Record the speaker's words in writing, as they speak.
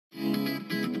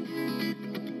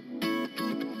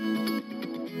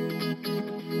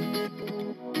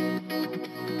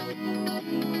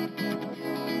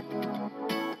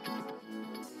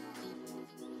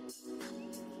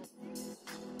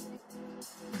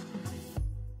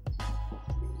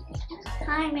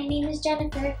Hi, my name is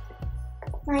Jennifer.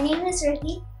 My name is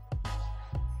Rickie.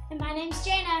 And my name's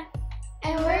Jaina.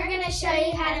 And we're going to show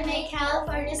you how to make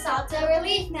California Salto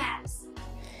relief maps.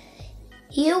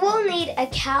 You will need a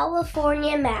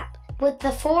California map with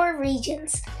the 4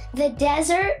 regions: the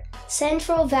desert,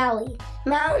 Central Valley,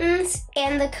 mountains,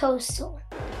 and the coastal.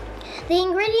 The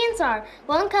ingredients are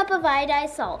 1 cup of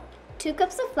iodized salt, 2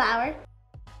 cups of flour,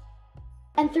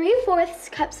 and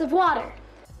 3/4 cups of water.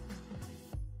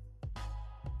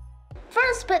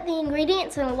 First, put the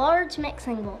ingredients in a large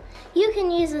mixing bowl. You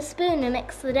can use a spoon to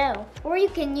mix the dough, or you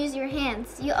can use your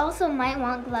hands. You also might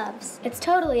want gloves. It's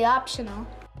totally optional.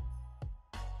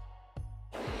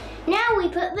 Now we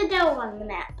put the dough on the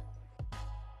map.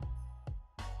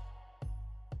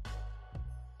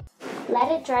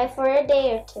 Let it dry for a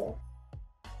day or 2.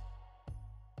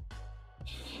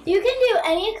 You can do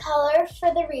any color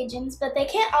for the regions, but they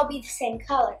can't all be the same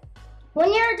color.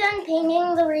 When you're done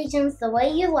painting the regions the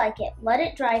way you like it, let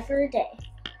it dry for a day.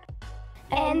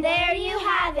 And there you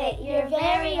have it, your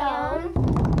very own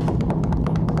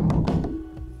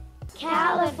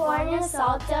California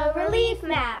Salto relief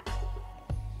map.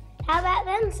 How about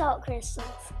them salt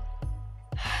crystals?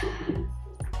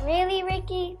 Really,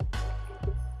 Rickie?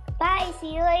 Bye,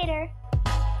 see you later.